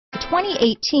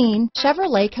2018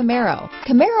 Chevrolet Camaro.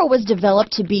 Camaro was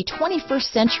developed to be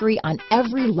 21st century on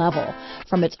every level,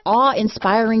 from its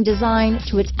awe-inspiring design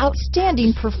to its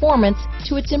outstanding performance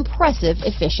to its impressive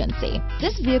efficiency.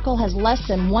 This vehicle has less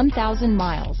than 1,000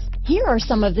 miles. Here are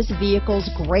some of this vehicle's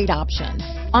great options: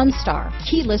 OnStar,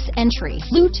 keyless entry,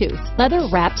 Bluetooth,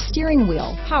 leather-wrapped steering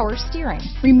wheel, power steering,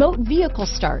 remote vehicle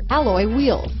start, alloy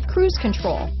wheels, cruise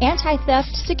control,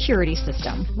 anti-theft security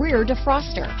system, rear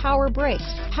defroster, power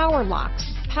brakes, power locks,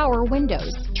 power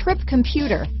windows, trip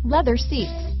computer, leather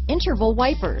seats, interval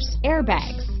wipers,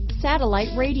 airbags,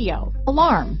 satellite radio,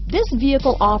 alarm. This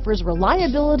vehicle offers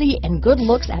reliability and good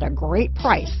looks at a great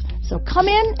price. So come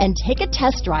in and take a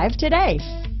test drive today.